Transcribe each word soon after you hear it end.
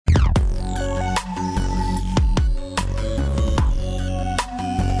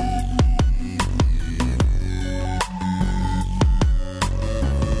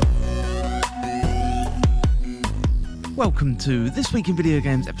welcome to This Week in Video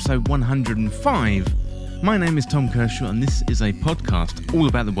Games episode 105. My name is Tom Kershaw and this is a podcast all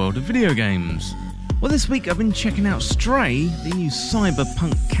about the world of video games. Well, this week I've been checking out Stray, the new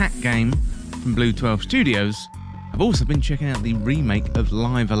cyberpunk cat game from Blue 12 Studios. I've also been checking out the remake of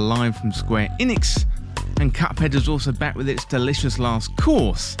Live Alive from Square Enix, and Cuphead is also back with its delicious last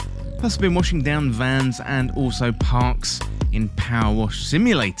course. Plus I've been washing down vans and also parks in Power Wash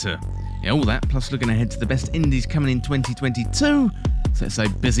Simulator. Yeah, all that, plus looking ahead to the best indies coming in 2022. So it's a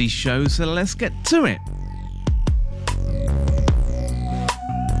busy show, so let's get to it.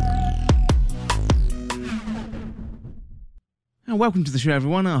 And welcome to the show,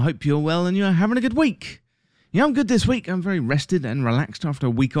 everyone. I hope you're well and you're having a good week. Yeah, I'm good this week. I'm very rested and relaxed after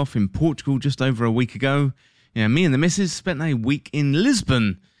a week off in Portugal just over a week ago. Yeah, me and the missus spent a week in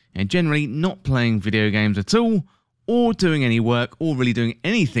Lisbon, and generally not playing video games at all, or doing any work, or really doing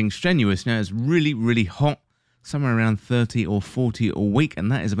anything strenuous. Now, it's really hot, somewhere around 30 or 40 a week,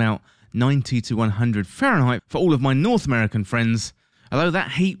 and that is about 90 to 100 Fahrenheit for all of my North American friends, although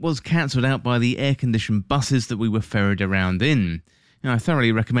that heat was cancelled out by the air-conditioned buses that we were ferried around in. Now, I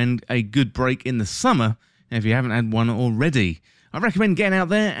thoroughly recommend a good break in the summer, if you haven't had one already. I recommend getting out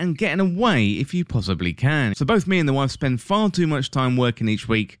there and getting away if you possibly can. So both me and the wife spend far too much time working each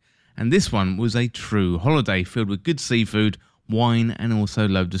week, and this one was a true holiday filled with good seafood, wine, and also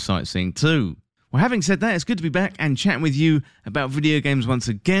loads of sightseeing too. Well, having said that, it's good to be back and chatting with you about video games once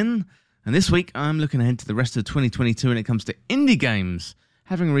again. And this week, I'm looking ahead to the rest of 2022 when it comes to indie games,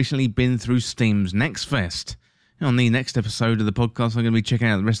 having recently been through Steam's Next Fest. On the next episode of the podcast, I'm going to be checking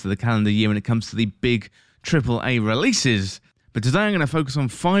out the rest of the calendar year when it comes to the big AAA releases. But today, I'm going to focus on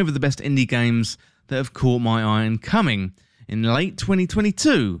 5 of the best indie games that have caught my eye and coming in late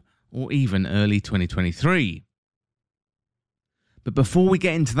 2022. Or even early 2023. But before we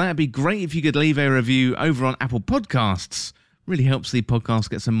get into that, it'd be great if you could leave a review over on Apple Podcasts. Really helps the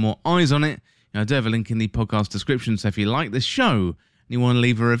podcast get some more eyes on it. I do have a link in the podcast description, so if you like this show and you want to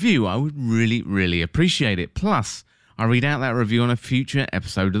leave a review, I would really appreciate it. Plus, I read out that review on a future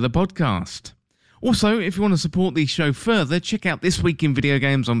episode of the podcast. Also, if you want to support the show further, check out This Week in Video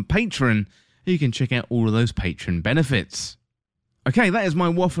Games on Patreon. You can check out all of those Patreon benefits. Okay, that is my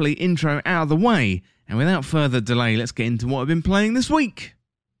waffly intro out of the way, and without further delay, let's get into what I've been playing this week.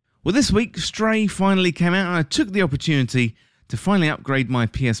 Well, this week, Stray finally came out, and I took the opportunity to finally upgrade my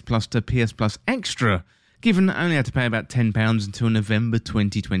PS Plus to PS Plus Extra, given I only had to pay about £10 until November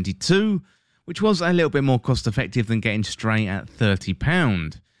 2022, which was a little bit more cost effective than getting Stray at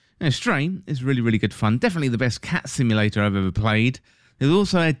 £30. Now, Stray is really good fun, definitely the best cat simulator I've ever played. There's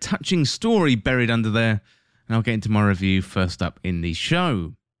also a touching story buried under there, and I'll get into my review first up in the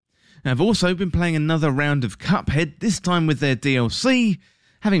show. Now, I've also been playing another round of Cuphead, this time with their DLC,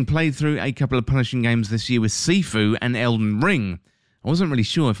 having played through a couple of punishing games this year with Sifu and Elden Ring. I wasn't really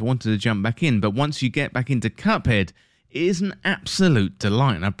sure if I wanted to jump back in, but once you get back into Cuphead, it is an absolute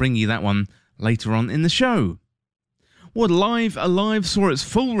delight, and I'll bring you that one later on in the show. Well, Live Alive saw its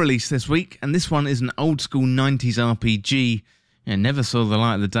full release this week, and this one is an old-school 90s RPG, and never saw the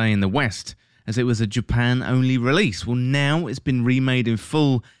light of the day in the West, as it was a Japan-only release. Well, now it's been remade in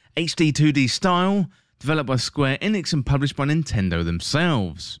full HD 2D style, developed by Square Enix and published by Nintendo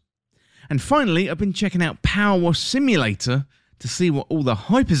themselves. And finally, I've been checking out Power Wash Simulator to see what all the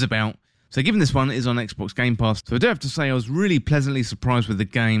hype is about. So given this one is on Xbox Game Pass, so I do have to say I was really pleasantly surprised with the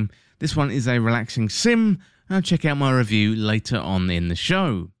game. This one is a relaxing sim, and I'll check out my review later on in the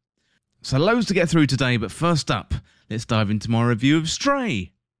show. So loads to get through today, but first up, let's dive into my review of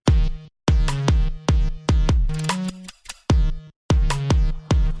Stray.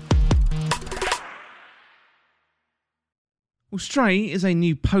 Well, Stray is a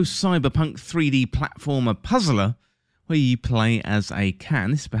new post-cyberpunk 3D platformer puzzler where you play as a cat.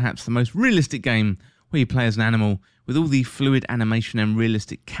 And this is perhaps the most realistic game where you play as an animal with all the fluid animation and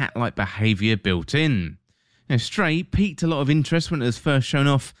realistic cat-like behaviour built in. Now, Stray piqued a lot of interest when it was first shown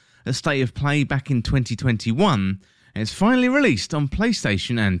off at State of Play back in 2021, and it's finally released on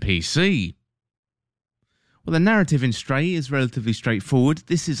PlayStation and PC. Well, the narrative in Stray is relatively straightforward.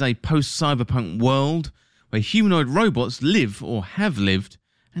 This is a post-cyberpunk world where humanoid robots live or have lived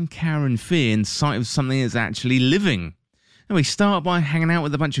and cower in fear in sight of something that's actually living. And we start by hanging out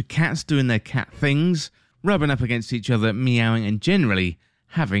with a bunch of cats doing their cat things, rubbing up against each other, meowing, and generally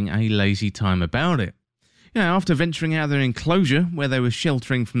having a lazy time about it. After venturing out of their enclosure where they were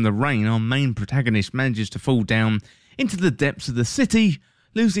sheltering from the rain, our main protagonist manages to fall down into the depths of the city,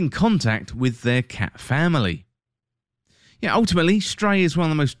 losing contact with their cat family. Ultimately, Stray is one of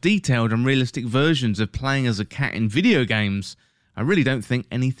the most detailed and realistic versions of playing as a cat in video games. I really don't think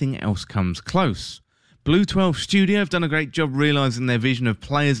anything else comes close. Blue 12 Studio have done a great job realising their vision of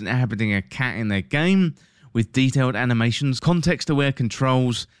players inhabiting a cat in their game, with detailed animations, context-aware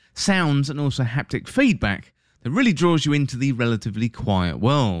controls, sounds and also haptic feedback that really draws you into the relatively quiet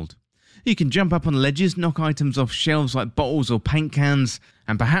world. You can jump up on ledges, knock items off shelves like bottles or paint cans,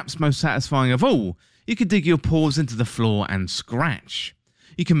 and perhaps most satisfying of all, you can dig your paws into the floor and scratch.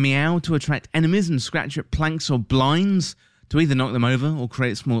 You can meow to attract enemies and scratch at planks or blinds to either knock them over or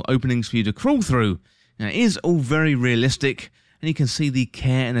create small openings for you to crawl through. Now, it is all very realistic, and you can see the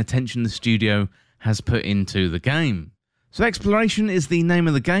care and attention the studio has put into the game. So exploration is the name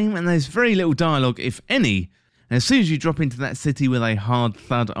of the game, and there's very little dialogue, if any. And as soon as you drop into that city with a hard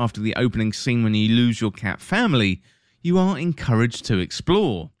thud after the opening scene when you lose your cat family, you are encouraged to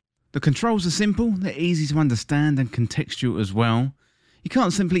explore. The controls are simple, they're easy to understand and contextual as well. You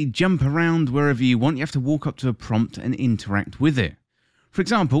can't simply jump around wherever you want, you have to walk up to a prompt and interact with it. For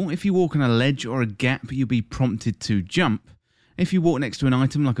example, if you walk on a ledge or a gap, you'll be prompted to jump. If you walk next to an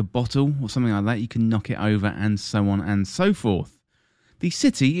item like a bottle or something like that, you can knock it over and so on and so forth. The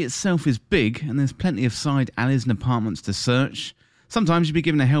city itself is big and there's plenty of side alleys and apartments to search. Sometimes you'll be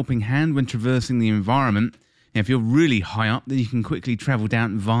given a helping hand when traversing the environment. If you're really high up, then you can quickly travel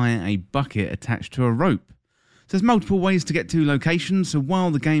down via a bucket attached to a rope. So there's multiple ways to get to locations, so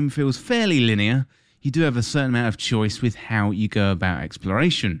while the game feels fairly linear, you do have a certain amount of choice with how you go about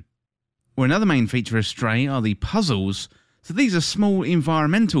exploration. Well, another main feature of Stray are the puzzles. So these are small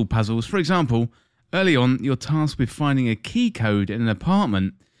environmental puzzles. For example, early on, you're tasked with finding a key code in an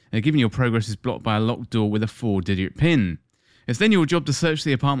apartment, given your progress is blocked by a locked door with a 4-digit pin. It's then your job to search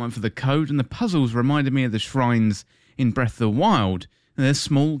the apartment for the code, and the puzzles reminded me of the shrines in Breath of the Wild. And they're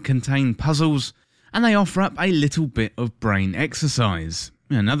small, contained puzzles, and they offer up a little bit of brain exercise.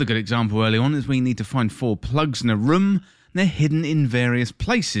 Another good example early on is we need to find 4 plugs in a room, and they're hidden in various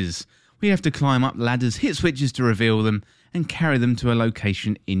places. We have to climb up ladders, hit switches to reveal them, and carry them to a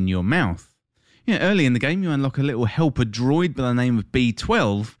location in your mouth. Early in the game you unlock a little helper droid by the name of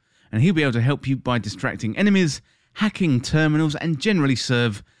B12, and he'll be able to help you by distracting enemies, hacking terminals, and generally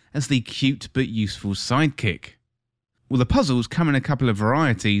serve as the cute but useful sidekick. Well, the puzzles come in a couple of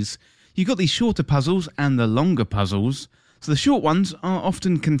varieties. You've got the shorter puzzles and the longer puzzles. So the short ones are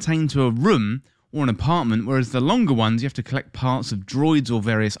often contained to a room or an apartment, whereas the longer ones you have to collect parts of droids or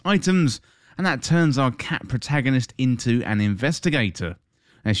various items, and that turns our cat protagonist into an investigator.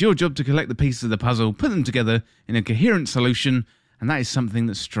 And it's your job to collect the pieces of the puzzle, put them together in a coherent solution, and that is something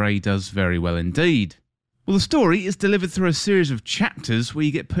that Stray does very well indeed. Well, the story is delivered through a series of chapters where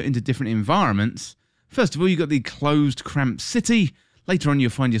you get put into different environments. First of all, you've got the closed, cramped city. Later on,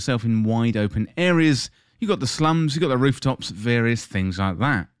 you'll find yourself in wide open areas. You've got the slums, you've got the rooftops, various things like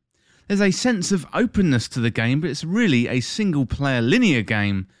that. There's a sense of openness to the game, but it's really a single-player linear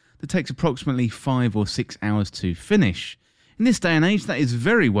game that takes approximately 5 or 6 hours to finish. In this day and age, that is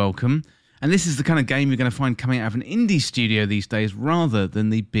very welcome, and this is the kind of game you're going to find coming out of an indie studio these days rather than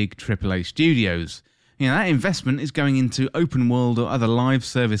the big AAA studios. That investment is going into open world or other live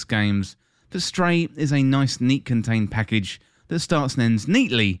service games, but Stray is a nice, neat contained package that starts and ends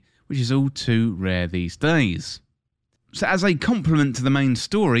neatly, which is all too rare these days. So as a complement to the main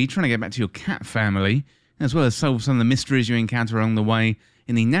story, trying to get back to your cat family, as well as solve some of the mysteries you encounter along the way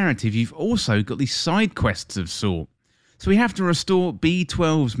in the narrative, you've also got these side quests of sort. So we have to restore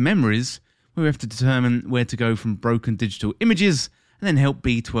B12's memories, where we have to determine where to go from broken digital images, and then help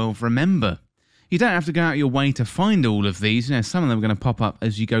B12 remember. You don't have to go out your way to find all of these. Some of them are going to pop up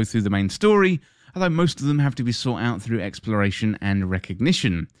as you go through the main story, although most of them have to be sought out through exploration and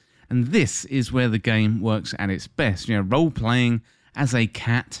recognition. And this is where the game works at its best. Role-playing as a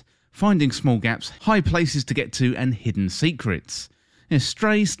cat, finding small gaps, high places to get to, and hidden secrets.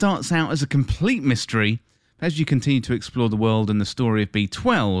 Stray starts out as a complete mystery, but as you continue to explore the world and the story of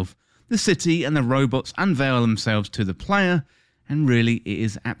B12, the city and the robots unveil themselves to the player, and really it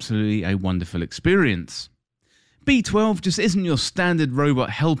is absolutely a wonderful experience. B12 just isn't your standard robot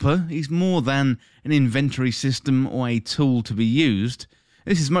helper. He's more than an inventory system or a tool to be used.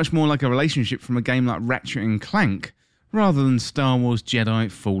 This is much more like a relationship from a game like Ratchet and Clank, rather than Star Wars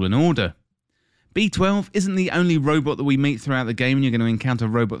Jedi Fallen Order. B12 isn't the only robot that we meet throughout the game, and you're going to encounter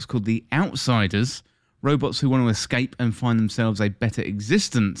robots called the Outsiders, robots who want to escape and find themselves a better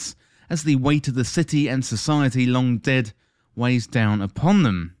existence, as the weight of the city and society long dead weighs down upon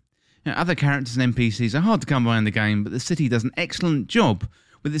them. Other characters and NPCs are hard to come by in the game, but the city does an excellent job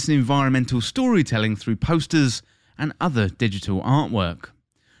with its environmental storytelling through posters and other digital artwork.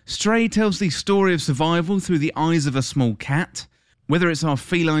 Stray tells the story of survival through the eyes of a small cat, whether it's our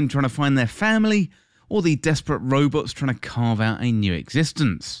feline trying to find their family, or the desperate robots trying to carve out a new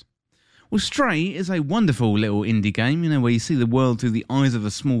existence. Well, Stray is a wonderful little indie game, where you see the world through the eyes of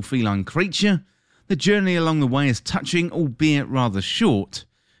a small feline creature. The journey along the way is touching, albeit rather short.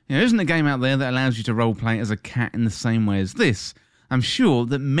 There isn't a game out there that allows you to roleplay as a cat in the same way as this. I'm sure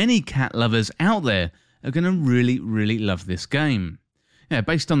that many cat lovers out there are going to really, really love this game.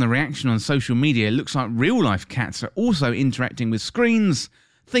 Based on the reaction on social media, it looks like real-life cats are also interacting with screens,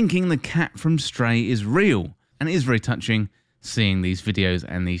 thinking the cat from Stray is real, and it is very touching seeing these videos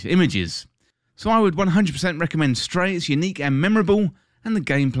and these images. So I would 100% recommend Stray. It's unique and memorable, and the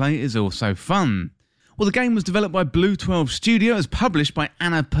gameplay is also fun. Well, the game was developed by Blue 12 Studio, is published by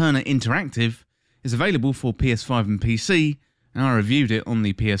Annapurna Interactive, is available for PS5 and PC, and I reviewed it on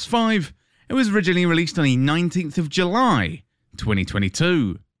the PS5. It was originally released on the 19th of July,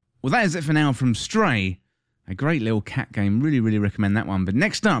 2022. Well, that is it for now from Stray. A great little cat game, really, really recommend that one. But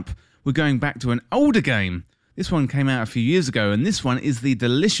next up, we're going back to an older game. This one came out a few years ago, and this one is The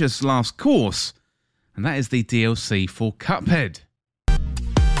Delicious Last Course, and that is the DLC for Cuphead.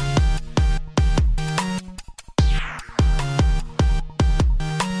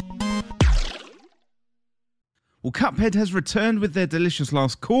 Well, Cuphead has returned with their Delicious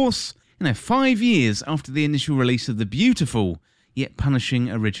Last Course, 5 years after the initial release of the beautiful, yet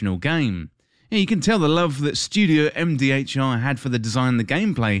punishing original game. You can tell the love that Studio MDHR had for the design and the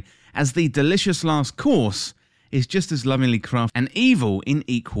gameplay, as the Delicious Last Course is just as lovingly crafted and evil in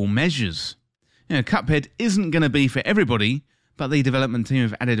equal measures. Cuphead isn't going to be for everybody, but the development team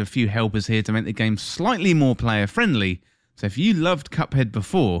have added a few helpers here to make the game slightly more player friendly. So if you loved Cuphead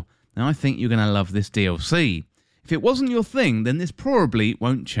before, then I think you're going to love this DLC. If it wasn't your thing, then this probably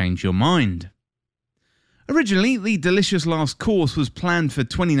won't change your mind. Originally, the Delicious Last Course was planned for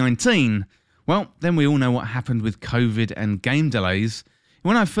 2019. Well, then we all know what happened with COVID and game delays.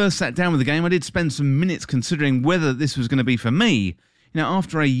 When I first sat down with the game, I did spend some minutes considering whether this was going to be for me.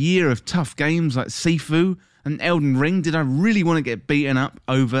 After a year of tough games like Sifu and Elden Ring, did I really want to get beaten up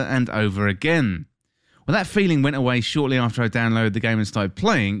over and over again? Well, that feeling went away shortly after I downloaded the game and started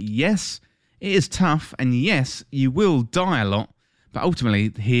playing. Yes, it is tough, and yes, you will die a lot, but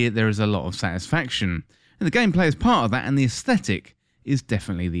ultimately here there is a lot of satisfaction. And the gameplay is part of that, and the aesthetic is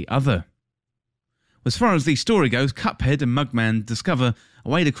definitely the other. As far as the story goes, Cuphead and Mugman discover a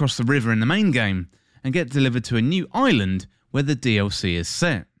way to cross the river in the main game and get delivered to a new island where the DLC is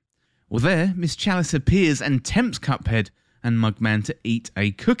set. Well, there, Miss Chalice appears and tempts Cuphead and Mugman to eat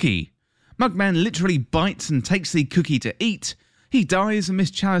a cookie. Mugman literally bites and takes the cookie to eat. He dies, and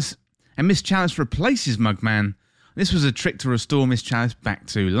Miss Chalice replaces Mugman. This was a trick to restore Miss Chalice back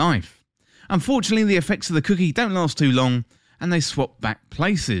to life. Unfortunately, the effects of the cookie don't last too long, and they swap back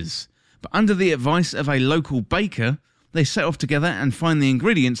places. But under the advice of a local baker, they set off together and find the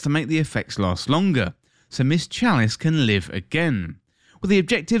ingredients to make the effects last longer, so Miss Chalice can live again. Well, the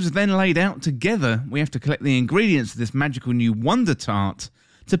objectives are then laid out together. We have to collect the ingredients of this magical new Wonder Tart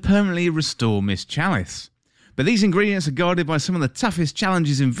to permanently restore Miss Chalice. But these ingredients are guarded by some of the toughest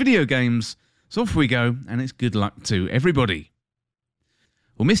challenges in video games, so off we go, and it's good luck to everybody.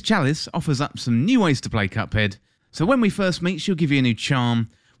 Well, Miss Chalice offers up some new ways to play Cuphead, so when we first meet, she'll give you a new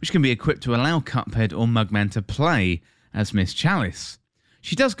charm, which can be equipped to allow Cuphead or Mugman to play as Miss Chalice.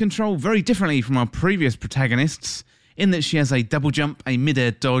 She does control very differently from our previous protagonists, in that she has a double jump, a mid-air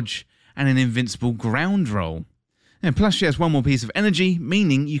dodge, and an invincible ground roll. And plus she has one more piece of energy,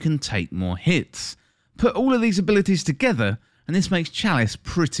 meaning you can take more hits. Put all of these abilities together, and this makes Chalice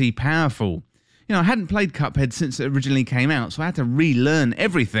pretty powerful. I hadn't played Cuphead since it originally came out, so I had to relearn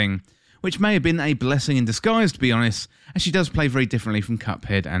everything, which may have been a blessing in disguise, to be honest, as she does play very differently from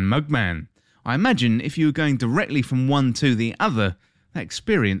Cuphead and Mugman. I imagine if you were going directly from one to the other, that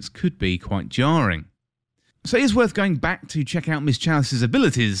experience could be quite jarring. So it is worth going back to check out Miss Chalice's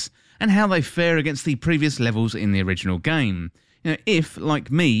abilities and how they fare against the previous levels in the original game. If, like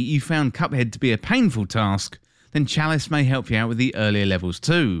me, you found Cuphead to be a painful task, then Chalice may help you out with the earlier levels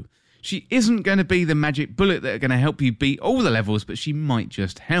too. She isn't going to be the magic bullet that are going to help you beat all the levels, but she might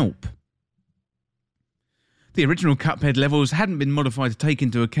just help. The original Cuphead levels hadn't been modified to take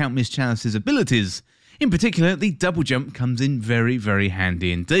into account Miss Chalice's abilities. In particular, the double jump comes in very, very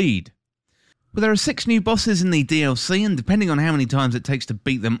handy indeed. Well, there are 6 new bosses in the DLC, and depending on how many times it takes to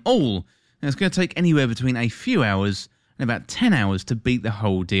beat them all, it's going to take anywhere between a few hours and about 10 hours to beat the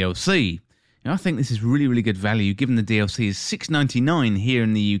whole DLC. I think this is really, really good value, given the DLC is $6.99 here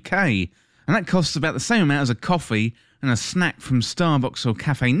in the UK, and that costs about the same amount as a coffee and a snack from Starbucks or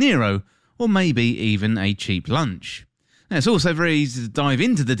Cafe Nero, or maybe even a cheap lunch. Now, it's also very easy to dive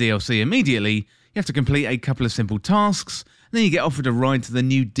into the DLC immediately. You have to complete a couple of simple tasks, and then you get offered a ride to the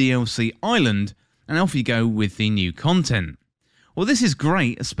new DLC island, and off you go with the new content. Well, this is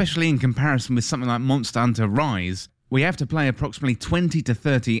great, especially in comparison with something like Monster Hunter Rise, where you have to play approximately 20 to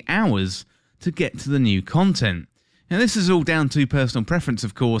 30 hours to get to the new content. Now, this is all down to personal preference,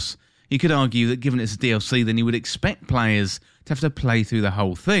 of course. You could argue that given it's a DLC, then you would expect players to have to play through the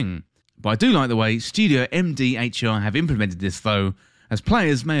whole thing. But I do like the way Studio MDHR have implemented this, though, as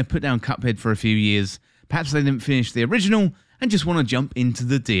players may have put down Cuphead for a few years, perhaps they didn't finish the original and just want to jump into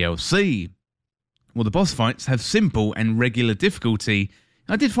the DLC. Well, the boss fights have simple and regular difficulty.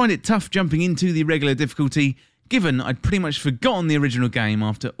 I did find it tough jumping into the regular difficulty, given I'd pretty much forgotten the original game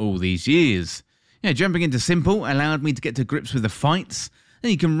after all these years. Jumping into simple allowed me to get to grips with the fights,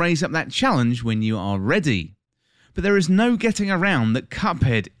 and you can raise up that challenge when you are ready. But there is no getting around that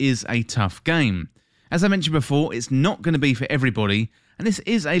Cuphead is a tough game. As I mentioned before, it's not going to be for everybody, and this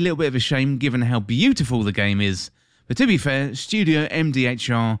is a little bit of a shame given how beautiful the game is. But to be fair, Studio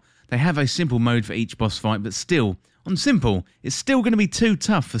MDHR, they have a simple mode for each boss fight, but still, on simple, it's still going to be too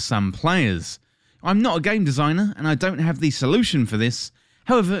tough for some players. I'm not a game designer, and I don't have the solution for this.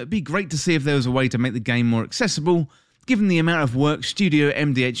 However, it'd be great to see if there was a way to make the game more accessible, given the amount of work Studio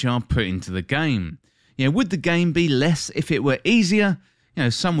MDHR put into the game. Would the game be less if it were easier?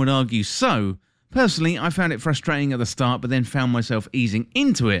 Some would argue so. Personally, I found it frustrating at the start, but then found myself easing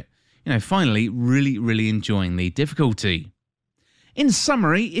into it. Finally, really enjoying the difficulty. In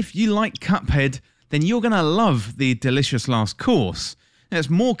summary, if you like Cuphead, then you're going to love the Delicious Last Course. It's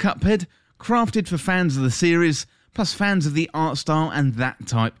more Cuphead, crafted for fans of the series, plus fans of the art style and that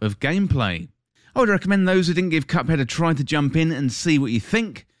type of gameplay. I would recommend those who didn't give Cuphead a try to jump in and see what you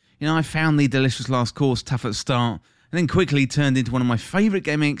think. I found the Delicious Last Course tough at the start, and then quickly turned into one of my favourite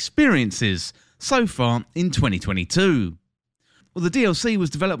gaming experiences so far in 2022. Well, the DLC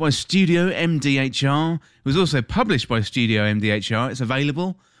was developed by Studio MDHR. It was also published by Studio MDHR. It's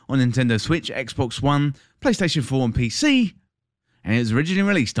available on Nintendo Switch, Xbox One, PlayStation 4 and PC, and it was originally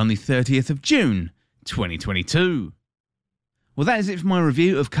released on the 30th of June, 2022. Well, that is it for my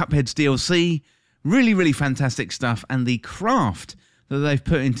review of Cuphead's DLC. Really fantastic stuff, and the craft that they've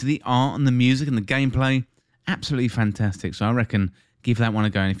put into the art and the music and the gameplay, absolutely fantastic. So I reckon give that one a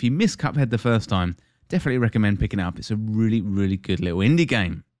go. And if you missed Cuphead the first time, definitely recommend picking it up. It's a really good little indie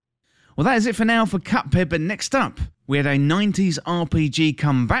game. Well, that is it for now for Cuphead, but next up, we had a 90s RPG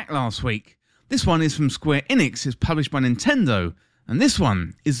come back last week. This one is from Square Enix, it's published by Nintendo, and this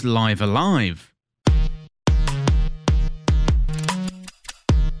one is Live Alive.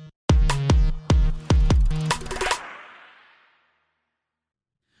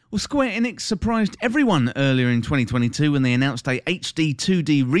 Well, Square Enix surprised everyone earlier in 2022 when they announced a HD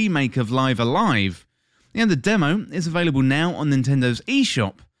 2D remake of Live Alive. The demo is available now on Nintendo's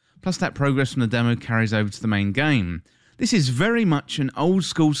eShop, plus that progress from the demo carries over to the main game. This is very much an old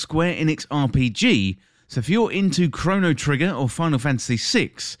school Square Enix RPG, so if you're into Chrono Trigger or Final Fantasy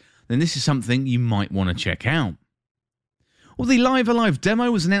VI, then this is something you might want to check out. Well, the Live Alive demo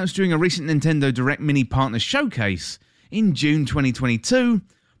was announced during a recent Nintendo Direct Mini Partner Showcase in June 2022,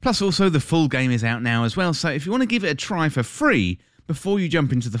 plus also the full game is out now as well, so if you want to give it a try for free before you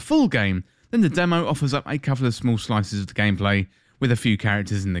jump into the full game, then the demo offers up a couple of small slices of the gameplay with a few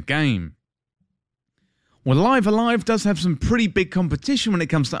characters in the game. Well, Live Alive does have some pretty big competition when it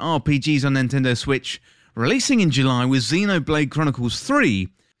comes to RPGs on Nintendo Switch, releasing in July with Xenoblade Chronicles 3,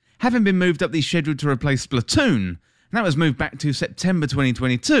 having been moved up the schedule to replace Splatoon, and that was moved back to September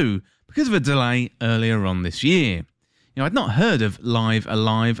 2022 because of a delay earlier on this year. I'd not heard of Live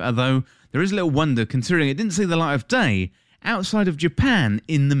Alive, although there is a little wonder considering it didn't see the light of day outside of Japan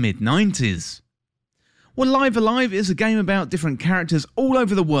in the mid-90s. Well, Live Alive is a game about different characters all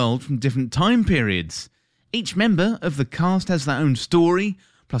over the world from different time periods. Each member of the cast has their own story,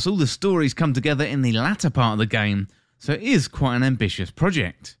 plus all the stories come together in the latter part of the game, so it is quite an ambitious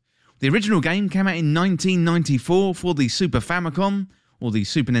project. The original game came out in 1994 for the Super Famicom, or the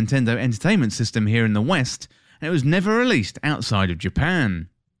Super Nintendo Entertainment System here in the West, and it was never released outside of Japan.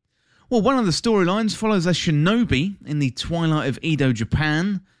 Well, one of the storylines follows a shinobi in the twilight of Edo,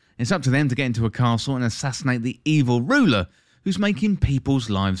 Japan. It's up to them to get into a castle and assassinate the evil ruler who's making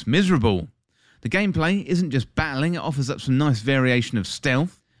people's lives miserable. The gameplay isn't just battling, it offers up some nice variation of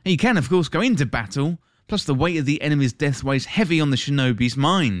stealth. And you can, of course, go into battle, plus the weight of the enemy's death weighs heavy on the shinobi's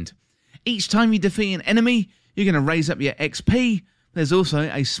mind. Each time you defeat an enemy, you're going to raise up your XP. There's also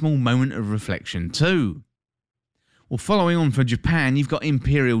a small moment of reflection too. Well, following on from Japan, you've got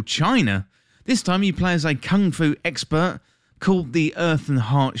Imperial China. This time you play as a kung fu expert called the Earth and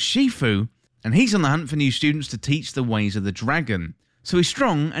Heart Shifu, and he's on the hunt for new students to teach the ways of the dragon. So he's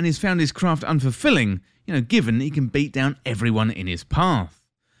strong and he's found his craft unfulfilling, given he can beat down everyone in his path.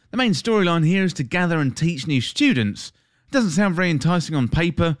 The main storyline here is to gather and teach new students It doesn't sound very enticing on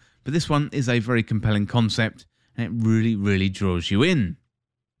paper, but this one is a very compelling concept, and it really draws you in.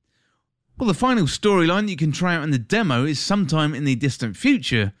 Well, the final storyline that you can try out in the demo is sometime in the distant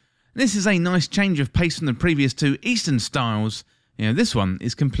future. This is a nice change of pace from the previous two Eastern styles. This one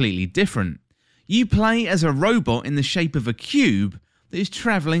is completely different. You play as a robot in the shape of a cube that is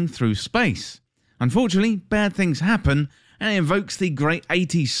travelling through space. Unfortunately, bad things happen, and it evokes the great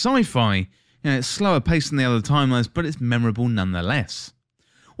 80s sci-fi. It's slower paced than the other timelines, but it's memorable nonetheless.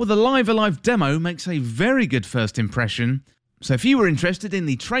 Well, the Live Alive demo makes a very good first impression. So if you were interested in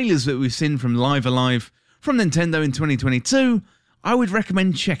the trailers that we've seen from Live Alive from Nintendo in 2022, I would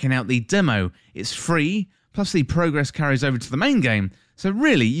recommend checking out the demo. It's free, plus the progress carries over to the main game, so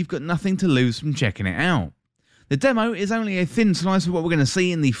really you've got nothing to lose from checking it out. The demo is only a thin slice of what we're going to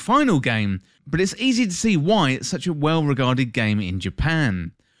see in the final game, but it's easy to see why it's such a well-regarded game in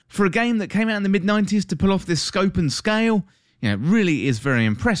Japan. For a game that came out in the mid-90s to pull off this scope and scale, it really is very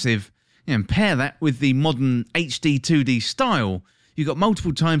impressive. And pair that with the modern HD 2D style, you've got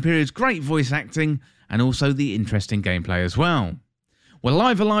multiple time periods, great voice acting, and also the interesting gameplay as well. Well,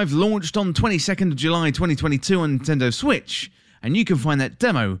 Live Alive launched on 22nd of July 2022 on Nintendo Switch, and you can find that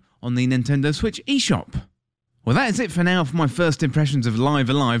demo on the Nintendo Switch eShop. Well, that is it for now for my first impressions of Live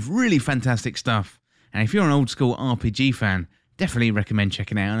Alive. Really fantastic stuff. And if you're an old school RPG fan, definitely recommend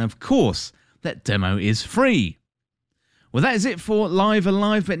checking it out. And of course, that demo is free. Well, that is it for Live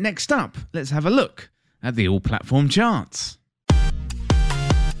Alive, but next up, let's have a look at the all-platform charts.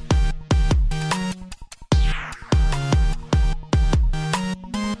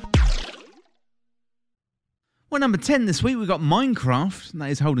 Well, number 10 this week, we've got Minecraft, and that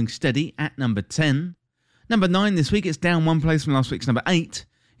is holding steady at number 10. Number 9 this week, it's down one place from last week's number 8.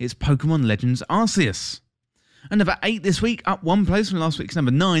 It's Pokemon Legends Arceus. And number 8 this week, up one place from last week's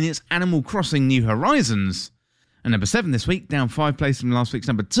number 9, it's Animal Crossing New Horizons. And number 7 this week, down 5 places from last week's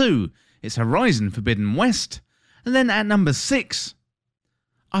number 2, it's Horizon Forbidden West. And then at number 6,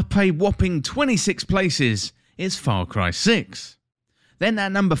 up a whopping 26 places, it's Far Cry 6. Then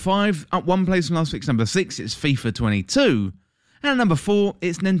at number 5, up one place from last week's number 6, it's FIFA 22. And at number 4,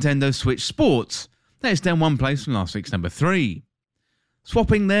 it's Nintendo Switch Sports. That is down one place from last week's number 3.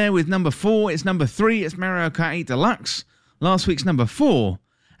 Swapping there with number 4, it's number 3, it's Mario Kart 8 Deluxe, last week's number 4.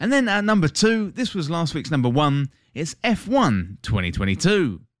 And then at number 2, this was last week's number 1, it's F1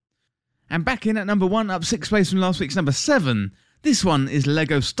 2022. And back in at number 1, up 6 places from last week's number 7, this one is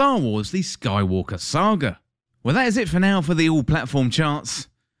LEGO Star Wars The Skywalker Saga. Well, that is it for now for the all-platform charts.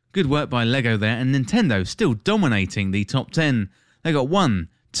 Good work by LEGO there, and Nintendo still dominating the top 10. They got 1,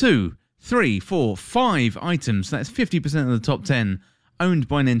 2, 3, 4, 5 items, that's 50% of the top 10, owned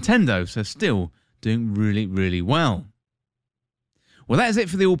by Nintendo, so still doing really well. Well, that is it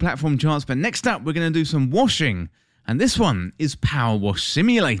for the all-platform charts, but next up we're going to do some washing, and this one is Power Wash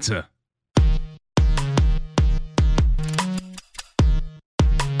Simulator.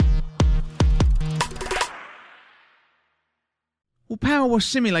 Well, Power Wash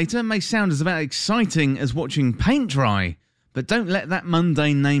Simulator may sound as about exciting as watching paint dry, but don't let that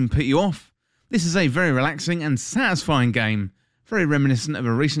mundane name put you off. This is a very relaxing and satisfying game, very reminiscent of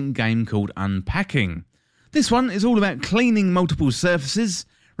a recent game called Unpacking. This one is all about cleaning multiple surfaces,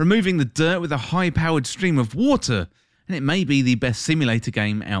 removing the dirt with a high-powered stream of water, and it may be the best simulator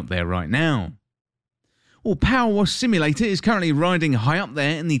game out there right now. Well, Power Wash Simulator is currently riding high up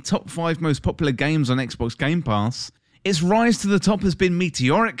there in the top 5 most popular games on Xbox Game Pass. Its rise to the top has been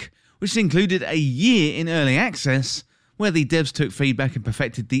meteoric, which included a year in early access, where the devs took feedback and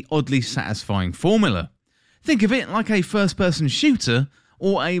perfected the oddly satisfying formula. Think of it like a first-person shooter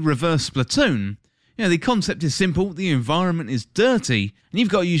or a reverse Splatoon. The concept is simple, the environment is dirty, and you've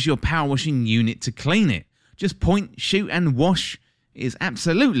got to use your power washing unit to clean it. Just point, shoot and wash. It is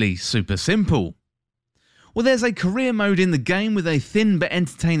absolutely super simple. Well, there's a career mode in the game with a thin but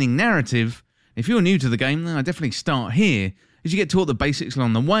entertaining narrative. If you're new to the game, then I definitely start here, as you get taught the basics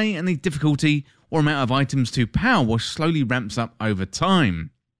along the way, and the difficulty or amount of items to power wash slowly ramps up over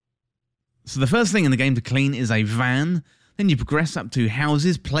time. So the first thing in the game to clean is a van, then you progress up to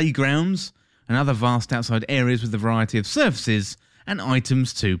houses, playgrounds, and other vast outside areas with a variety of surfaces and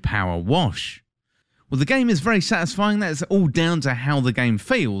items to power wash. Well, the game is very satisfying. That's all down to how the game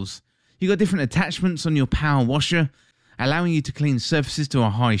feels. You've got different attachments on your power washer, allowing you to clean surfaces to a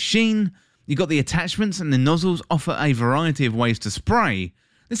high sheen. You've got the attachments, and the nozzles offer a variety of ways to spray.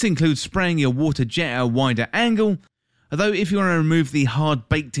 This includes spraying your water jet at a wider angle, although if you want to remove the hard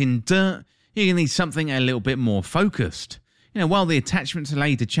baked-in dirt, you're going to need something a little bit more focused. While the attachments allow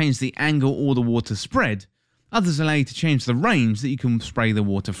you to change the angle or the water spread, others allow you to change the range that you can spray the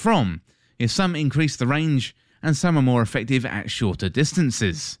water from. Some increase the range and some are more effective at shorter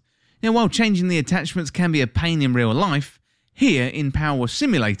distances. Now, while changing the attachments can be a pain in real life, here in Power Wash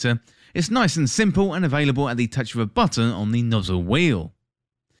Simulator, it's nice and simple and available at the touch of a button on the nozzle wheel.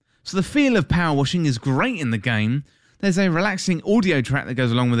 So the feel of power washing is great in the game. There's a relaxing audio track that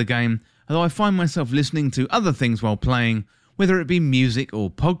goes along with the game, although I find myself listening to other things while playing, whether it be music or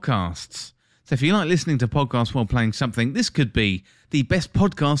podcasts. So if you like listening to podcasts while playing something, this could be the best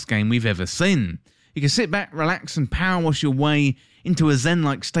podcast game we've ever seen. You can sit back, relax and power wash your way into a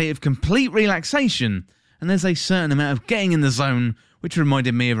zen-like state of complete relaxation, and there's a certain amount of getting in the zone, which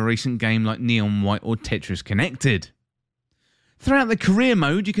reminded me of a recent game like Neon White or Tetris Connected. Throughout the career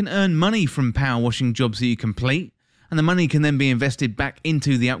mode, you can earn money from power washing jobs that you complete, and the money can then be invested back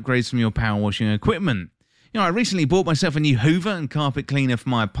into the upgrades from your power washing equipment. I recently bought myself a new Hoover and carpet cleaner for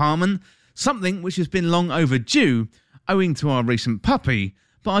my apartment, something which has been long overdue owing to our recent puppy,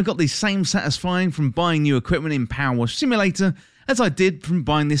 but I got the same satisfying from buying new equipment in Power Wash Simulator as I did from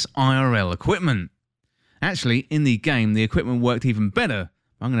buying this IRL equipment. Actually, in the game, the equipment worked even better,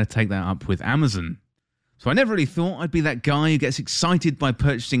 but I'm going to take that up with Amazon. So I never really thought I'd be that guy who gets excited by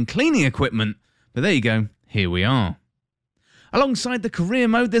purchasing cleaning equipment, but there you go, here we are. Alongside the career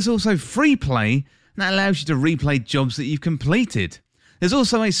mode, there's also free play, and that allows you to replay jobs that you've completed. There's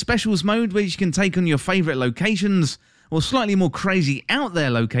also a specials mode where you can take on your favourite locations, or slightly more crazy out there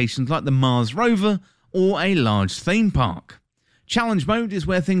locations like the Mars rover or a large theme park. Challenge mode is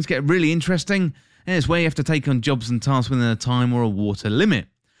where things get really interesting, and it's where you have to take on jobs and tasks within a time or a water limit.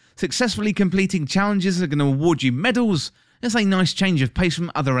 Successfully completing challenges are going to award you medals. It's a nice change of pace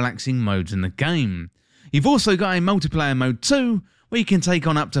from other relaxing modes in the game. You've also got a multiplayer mode too, where you can take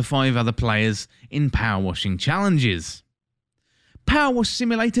on up to 5 other players in power washing challenges. Power Wash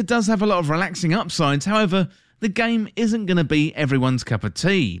Simulator does have a lot of relaxing upsides, however, the game isn't going to be everyone's cup of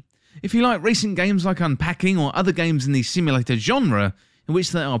tea. If you like recent games like Unpacking or other games in the simulator genre, in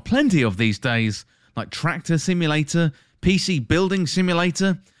which there are plenty of these days, like Tractor Simulator, PC Building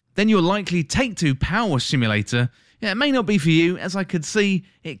Simulator, then you'll likely take to Power Wash Simulator. It may not be for you, as I could see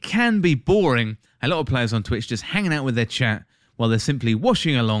it can be boring. A lot of players on Twitch just hanging out with their chat while they're simply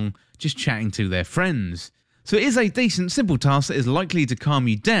washing along, just chatting to their friends. So it is a decent, simple task that is likely to calm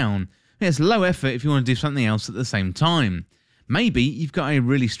you down. It's low effort if you want to do something else at the same time. Maybe you've got a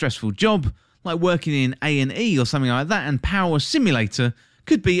really stressful job, like working in A&E or something like that, and Power Wash Simulator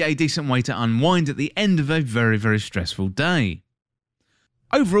could be a decent way to unwind at the end of a very, very stressful day.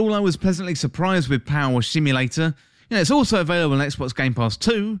 Overall, I was pleasantly surprised with Power Wash Simulator. It's also available on Xbox Game Pass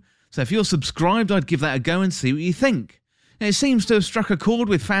too, so if you're subscribed, I'd give that a go and see what you think. It seems to have struck a chord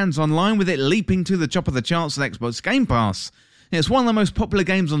with fans online, with it leaping to the top of the charts at Xbox Game Pass. It's one of the most popular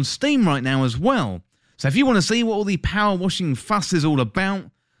games on Steam right now as well, so if you want to see what all the power washing fuss is all about,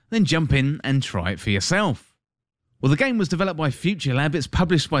 then jump in and try it for yourself. Well, the game was developed by Future Lab, it's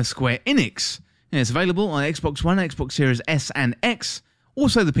published by Square Enix, and it's available on Xbox One, Xbox Series S and X,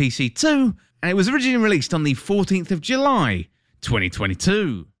 also the PC too, and it was originally released on the 14th of July,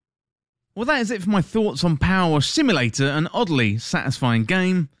 2022. Well, that is it for my thoughts on Power Wash Simulator, an oddly satisfying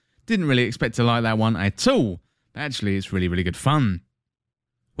game. Didn't really expect to like that one at all, but actually it's really, really good fun.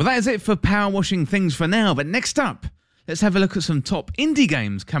 Well, that is it for power washing things for now, but next up, let's have a look at some top indie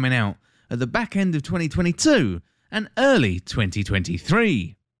games coming out at the back end of 2022 and early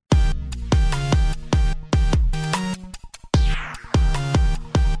 2023.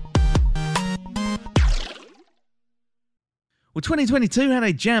 Well, 2022 had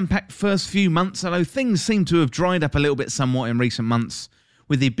a jam-packed first few months, although things seem to have dried up a little bit somewhat in recent months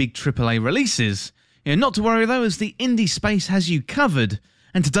with the big AAA releases. Not to worry though, as the indie space has you covered,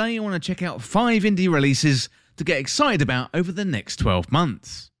 and today I want to check out 5 indie releases to get excited about over the next 12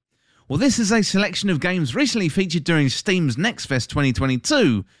 months. Well, this is a selection of games recently featured during Steam's Next Fest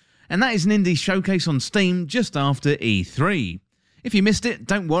 2022, and that is an indie showcase on Steam just after E3. If you missed it,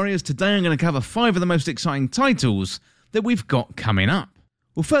 don't worry, as today I'm going to cover 5 of the most exciting titles that we've got coming up.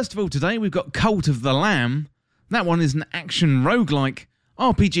 Well, first of all today we've got Cult of the Lamb. That one is an action roguelike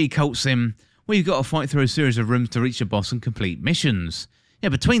RPG cult sim where you've got to fight through a series of rooms to reach a boss and complete missions.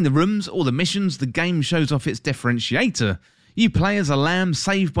 Between the rooms or the missions, the game shows off its differentiator. You play as a lamb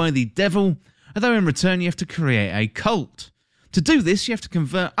saved by the devil, although in return you have to create a cult. To do this, you have to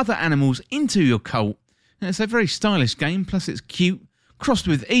convert other animals into your cult, and it's a very stylish game, plus it's cute, crossed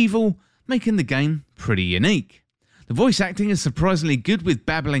with evil, making the game pretty unique. The voice acting is surprisingly good with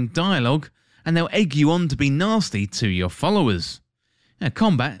babbling dialogue, and they'll egg you on to be nasty to your followers.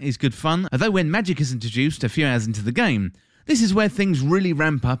 Combat is good fun, although when magic is introduced a few hours into the game, this is where things really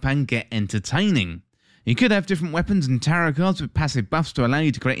ramp up and get entertaining. You could have different weapons and tarot cards with passive buffs to allow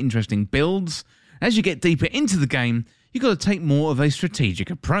you to create interesting builds. As you get deeper into the game, you've got to take more of a strategic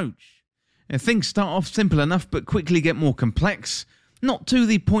approach. Things start off simple enough but quickly get more complex, not to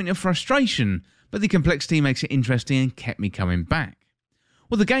the point of frustration, but the complexity makes it interesting and kept me coming back.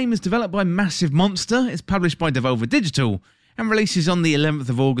 Well, the game is developed by Massive Monster, it's published by Devolver Digital, and releases on the 11th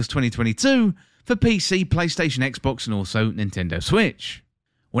of August 2022 for PC, PlayStation, Xbox and also Nintendo Switch.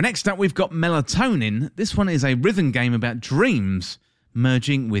 Well, next up we've got Melatonin. This one is a rhythm game about dreams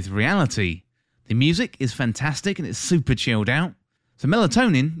merging with reality. The music is fantastic and it's super chilled out. So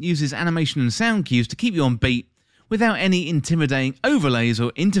Melatonin uses animation and sound cues to keep you on beat without any intimidating overlays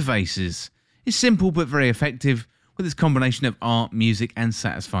or interfaces. It's simple but very effective with its combination of art, music and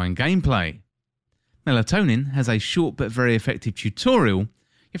satisfying gameplay. Melatonin has a short but very effective tutorial. You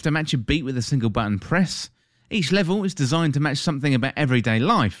have to match your beat with a single button press. Each level is designed to match something about everyday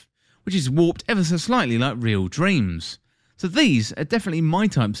life, which is warped ever so slightly like real dreams. So these are definitely my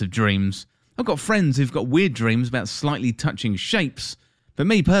types of dreams. I've got friends who've got weird dreams about slightly touching shapes, but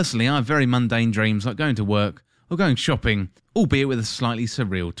me personally, I have very mundane dreams like going to work or going shopping, albeit with a slightly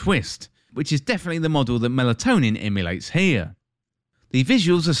surreal twist, which is definitely the model that Melatonin emulates here. The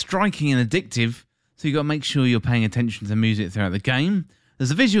visuals are striking and addictive, so you've got to make sure you're paying attention to the music throughout the game, as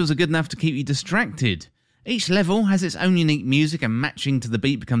the visuals are good enough to keep you distracted. Each level has its own unique music and matching to the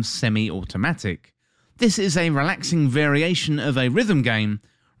beat becomes semi-automatic. This is a relaxing variation of a rhythm game,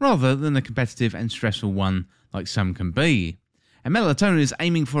 rather than a competitive and stressful one like some can be. And Melatonin is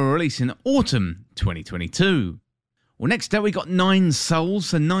aiming for a release in autumn 2022. Well, next up we got Nine Souls.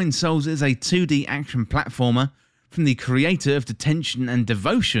 So Nine Souls is a 2D action platformer from the creator of Detention and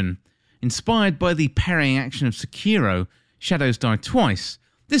Devotion. Inspired by the parrying action of Sekiro, Shadows Die Twice,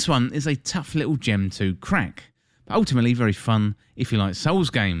 this one is a tough little gem to crack, but ultimately very fun if you like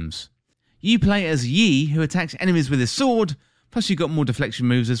Souls games. You play as Yi, who attacks enemies with his sword, plus you've got more deflection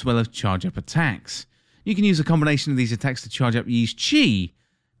moves as well as charge up attacks. You can use a combination of these attacks to charge up Yi's chi,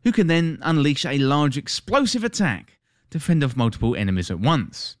 who can then unleash a large explosive attack to fend off multiple enemies at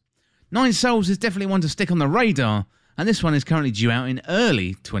once. Nine Souls is definitely one to stick on the radar, and this one is currently due out in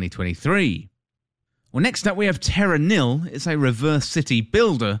early 2023. Well, next up we have Terra Nil. It's a reverse city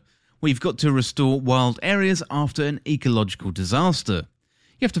builder where you've got to restore wild areas after an ecological disaster.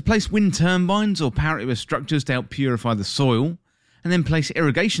 You have to place wind turbines or power it with structures to help purify the soil, and then place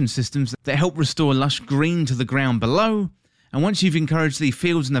irrigation systems that help restore lush green to the ground below, and once you've encouraged the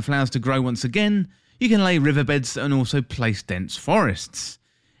fields and the flowers to grow once again, you can lay riverbeds and also place dense forests.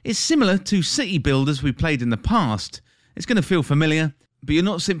 It's similar to city builders we played in the past. It's going to feel familiar, but you're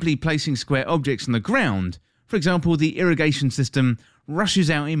not simply placing square objects on the ground. For example, the irrigation system rushes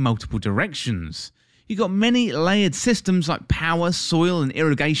out in multiple directions. You've got many layered systems like power, soil and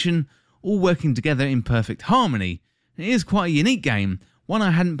irrigation all working together in perfect harmony. It is quite a unique game, one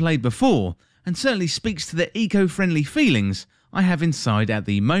I hadn't played before, and certainly speaks to the eco-friendly feelings I have inside at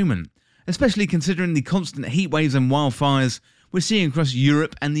the moment, especially considering the constant heat waves and wildfires we're seeing across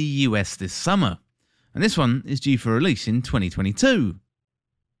Europe and the US this summer. And this one is due for release in 2022.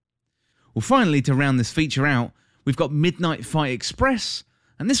 Well, finally, to round this feature out, we've got Midnight Fight Express,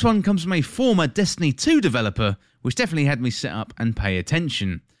 and this one comes from a former Destiny 2 developer, which definitely had me sit up and pay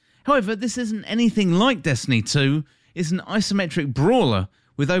attention. However, this isn't anything like Destiny 2, it's an isometric brawler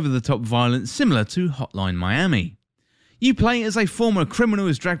with over-the-top violence similar to Hotline Miami. You play as a former criminal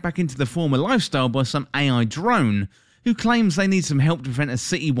who is dragged back into the former lifestyle by some AI drone, who claims they need some help to prevent a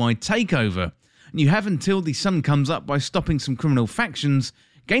citywide takeover, and you have until the sun comes up by stopping some criminal factions,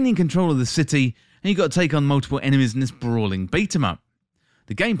 gaining control of the city, and you've got to take on multiple enemies in this brawling beat-em-up.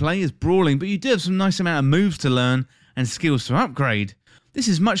 The gameplay is brawling, but you do have some nice amount of moves to learn and skills to upgrade. This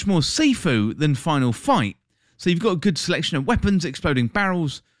is much more Sifu than Final Fight, so you've got a good selection of weapons, exploding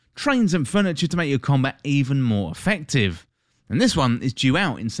barrels, trains and furniture to make your combat even more effective. And this one is due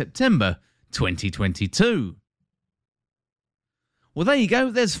out in September 2022. Well, there you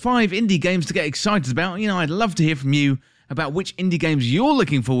go. There's 5 indie games to get excited about. I'd love to hear from you about which indie games you're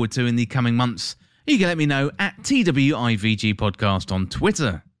looking forward to in the coming months. You can let me know at TWIVG Podcast on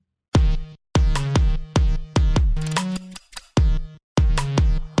Twitter.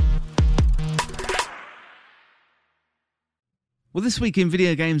 Well, this week in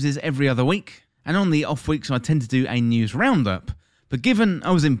video games is every other week, and on the off weeks I tend to do a news roundup. But given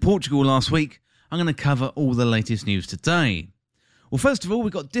I was in Portugal last week, I'm going to cover all the latest news today. Well, first of all,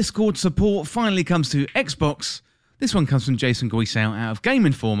 we've got Discord support finally comes to Xbox. This one comes from Jason Guisao out of Game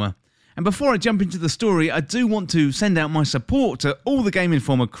Informer. And before I jump into the story, I do want to send out my support to all the Game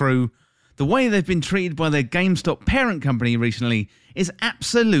Informer crew. The way they've been treated by their GameStop parent company recently is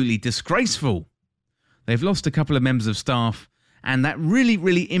absolutely disgraceful. They've lost a couple of members of staff, and that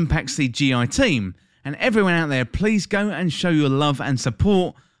really impacts the GI team. And everyone out there, please go and show your love and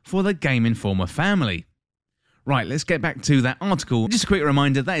support for the Game Informer family. Right, let's get back to that article. Just a quick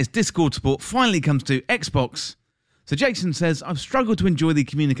reminder, that is Discord support finally comes to Xbox. So Jason says, I've struggled to enjoy the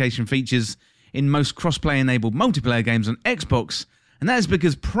communication features in most cross-play enabled multiplayer games on Xbox, and that is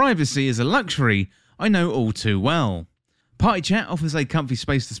because privacy is a luxury I know all too well. Party chat offers a comfy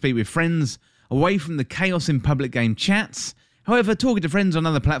space to speak with friends, away from the chaos in public game chats. However, talking to friends on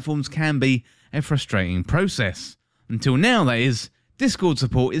other platforms can be a frustrating process. Until now, that is, Discord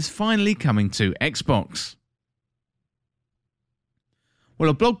support is finally coming to Xbox. Well,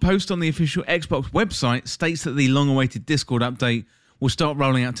 a blog post on the official Xbox website states that the long-awaited Discord update will start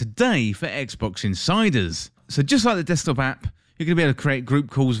rolling out today for Xbox insiders. So just like the desktop app, you're going to be able to create group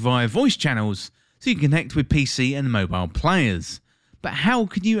calls via voice channels so you can connect with PC and mobile players. But how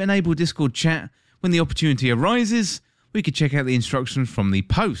can you enable Discord chat when the opportunity arises? We could check out the instructions from the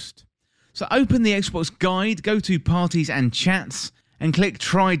post. So open the Xbox guide, go to Parties and Chats, and click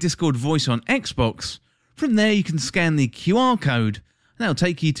Try Discord Voice on Xbox. From there you can scan the QR code, and that'll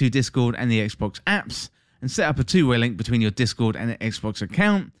take you to Discord and the Xbox apps, and set up a two-way link between your Discord and the Xbox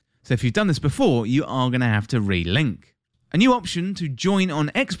account. So if you've done this before, you are going to have to re-link. A new option to join on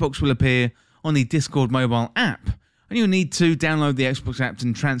Xbox will appear on the Discord mobile app, and you'll need to download the Xbox app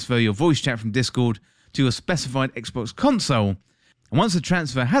and transfer your voice chat from Discord to your specified Xbox console. And once the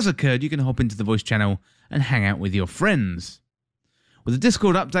transfer has occurred, you can hop into the voice channel and hang out with your friends. Well, the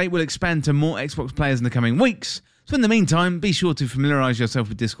Discord update will expand to more Xbox players in the coming weeks, so in the meantime, be sure to familiarise yourself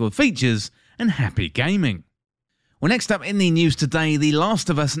with Discord features, and happy gaming. Well, next up in the news today, The Last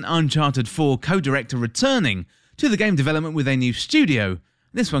of Us and Uncharted 4 co-director returning to the game development with a new studio.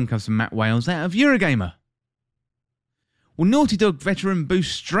 This one comes from Matt Wales out of Eurogamer. Well, Naughty Dog veteran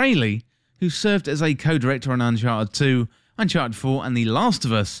Bruce Straley, who served as a co-director on Uncharted 2, Uncharted 4 and The Last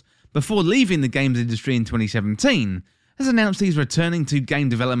of Us before leaving the games industry in 2017, has announced he's returning to game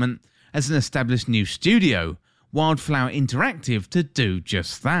development as an established new studio, Wildflower Interactive, to do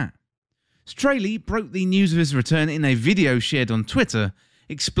just that. Straley broke the news of his return in a video shared on Twitter,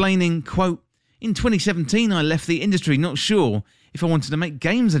 explaining, quote, "In 2017 I left the industry not sure if I wanted to make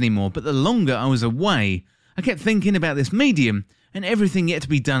games anymore, but the longer I was away, I kept thinking about this medium and everything yet to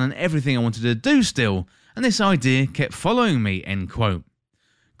be done and everything I wanted to do still, and this idea kept following me," end quote.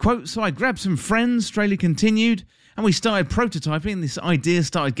 Quote, "So I grabbed some friends," Straley continued, "and we started prototyping and this idea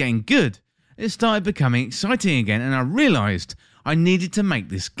started getting good. It started becoming exciting again and I realised I needed to make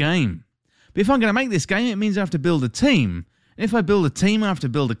this game. But if I'm going to make this game, it means I have to build a team. And if I build a team, I have to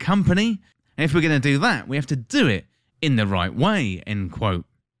build a company. And if we're going to do that, we have to do it in the right way," end quote.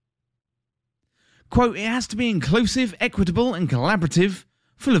 Quote, "It has to be inclusive, equitable and collaborative,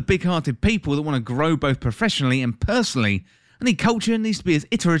 full of big-hearted people that want to grow both professionally and personally, and the culture needs to be as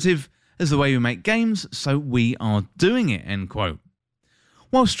iterative as the way we make games, so we are doing it," end quote.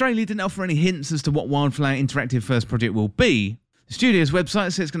 While Straley didn't offer any hints as to what Wildflower Interactive first project will be, the studio's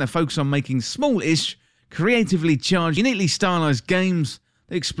website says it's going to focus on making small-ish, creatively charged, uniquely stylised games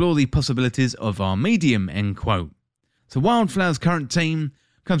that explore the possibilities of our medium, end quote. So Wildflower's current team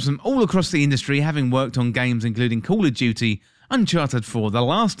comes from all across the industry, having worked on games including Call of Duty, Uncharted 4, The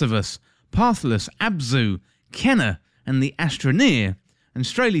Last of Us, Pathless, Abzu, Kenner, and The Astroneer, and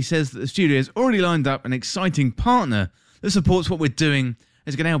Straley says that the studio has already lined up an exciting partner that supports what we're doing and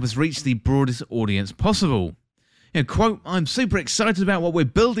is going to help us reach the broadest audience possible. Quote, "I'm super excited about what we're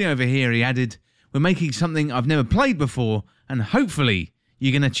building over here," he added. "We're making something I've never played before, and hopefully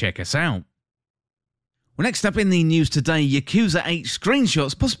you're going to check us out." Well, next up in the news today, Yakuza 8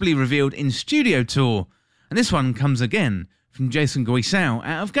 screenshots possibly revealed in Studio Tour, and this one comes again from Jason Guisao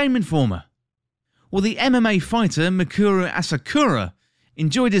out of Game Informer. Well, the MMA fighter Mikuru Asakura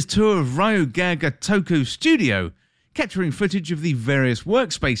enjoyed his tour of Ryoga Gotoku Studio, capturing footage of the various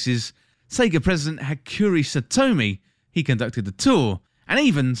workspaces, Sega president Hakuri Satomi, he conducted the tour, and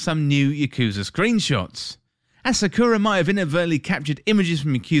even some new Yakuza screenshots. Asakura might have inadvertently captured images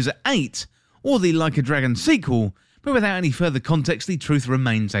from Yakuza 8 or the Like a Dragon sequel, but without any further context the truth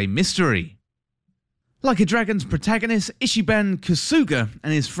remains a mystery. Like a Dragon's protagonist Ichiban Kusuga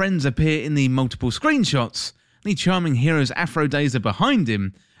and his friends appear in the multiple screenshots, and the charming hero's afro days are behind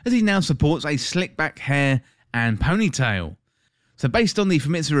him as he now supports a slick back hair and ponytail. So based on the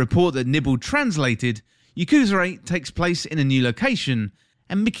Famitsu report that Nibble translated, Yakuza 8 takes place in a new location,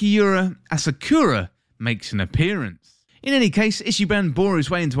 and Mikuru Asakura makes an appearance. In any case, Ichiban bore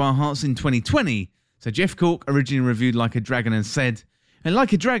his way into our hearts in 2020, so Jeff Cork originally reviewed Like a Dragon and said, "And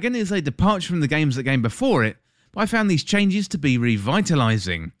Like a Dragon is a departure from the games that came before it, but I found these changes to be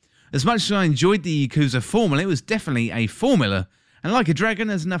revitalising. As much as I enjoyed the Yakuza formula, it was definitely a formula, and Like a Dragon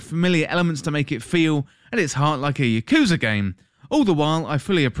has enough familiar elements to make it feel at its heart like a Yakuza game. All the while, I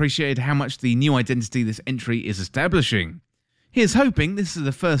fully appreciated how much the new identity this entry is establishing. Here's hoping this is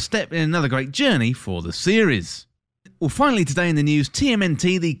the first step in another great journey for the series. Well, finally today in the news,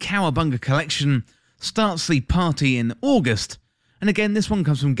 TMNT, the Cowabunga Collection, starts the party in August, and again this one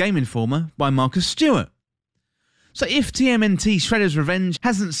comes from Game Informer by Marcus Stewart. So if TMNT Shredder's Revenge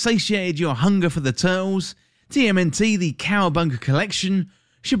hasn't satiated your hunger for the turtles, TMNT, the Cowabunga Collection,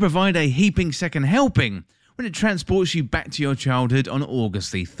 should provide a heaping second helping when it transports you back to your childhood on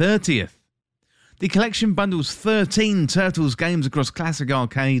August the 30th. The collection bundles 13 Turtles games across classic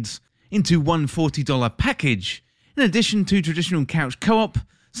arcades into one $40 package. In addition to traditional couch co-op,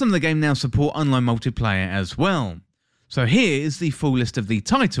 some of the games now support online multiplayer as well. So here is the full list of the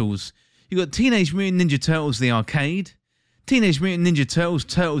titles. You've got Teenage Mutant Ninja Turtles the arcade, Teenage Mutant Ninja Turtles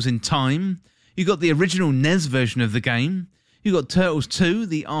Turtles in Time, you've got the original NES version of the game, you've got Turtles 2,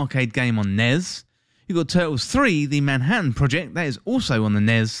 the arcade game on NES, you've got Turtles 3, the Manhattan Project, that is also on the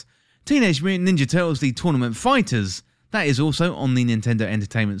NES, Teenage Mutant Ninja Turtles the Tournament Fighters, that is also on the Nintendo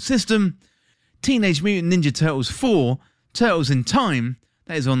Entertainment System, Teenage Mutant Ninja Turtles 4, Turtles in Time,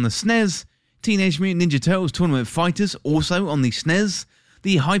 that is on the SNES, Teenage Mutant Ninja Turtles Tournament Fighters, also on the SNES,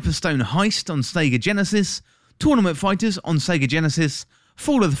 the Hyperstone Heist on Sega Genesis, Tournament Fighters on Sega Genesis,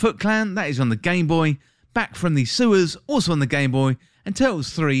 Fall of the Foot Clan, that is on the Game Boy, Back from the Sewers, also on the Game Boy, and Turtles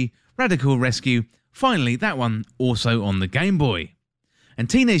 3, Radical Rescue, finally that one also on the Game Boy. And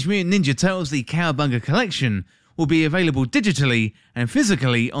Teenage Mutant Ninja Turtles the Cowabunga Collection will be available digitally and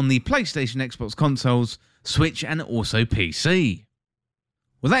physically on the PlayStation, Xbox consoles, Switch and also PC.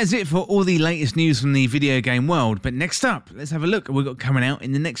 Well, that is it for all the latest news from the video game world, but next up, let's have a look at what we've got coming out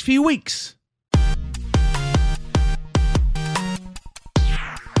in the next few weeks.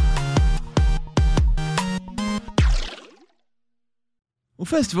 Well,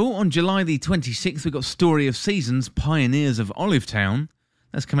 first of all, on July the 26th, we've got Story of Seasons, Pioneers of Olivetown.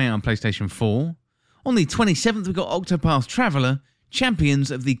 That's coming out on PlayStation 4. On the 27th, we've got Octopath Traveler, Champions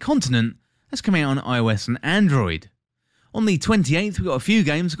of the Continent. That's coming out on iOS and Android. On the 28th, we've got a few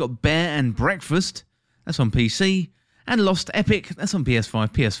games. We've got Bear and Breakfast, that's on PC, and Lost Epic, that's on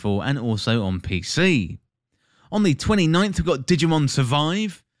PS5, PS4, and also on PC. On the 29th, we've got Digimon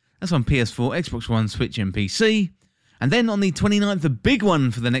Survive, that's on PS4, Xbox One, Switch, and PC. And then on the 29th, the big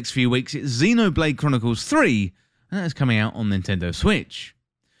one for the next few weeks, it's Xenoblade Chronicles 3, and that's coming out on Nintendo Switch.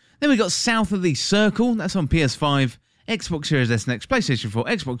 Then we've got South of the Circle, that's on PS5, Xbox Series S and X, PlayStation 4,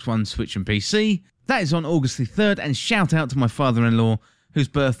 Xbox One, Switch, and PC. That is on August the 3rd, and shout out to my father-in-law, whose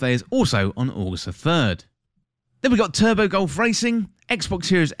birthday is also on August the 3rd. Then we got Turbo Golf Racing, Xbox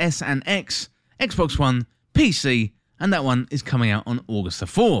Series S and X, Xbox One, PC, and that one is coming out on August the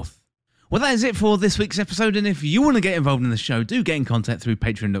 4th. Well, that is it for this week's episode, and if you want to get involved in the show, do get in contact through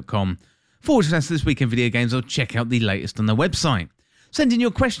patreon.com/This Week in Video Games, or check out the latest on the website. Send in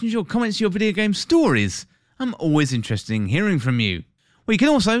your questions, your comments, your video game stories. I'm always interested in hearing from you. Well, you can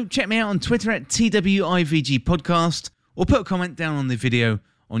also check me out on Twitter at TWIVG Podcast, or put a comment down on the video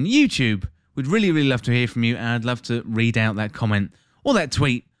on YouTube. We'd really love to hear from you, and I'd love to read out that comment or that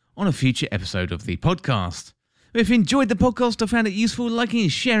tweet on a future episode of the podcast. If you enjoyed the podcast or found it useful, liking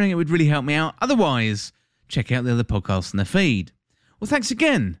and sharing it would really help me out. Otherwise, check out the other podcasts in the feed. Well, thanks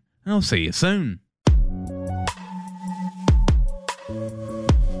again, and I'll see you soon.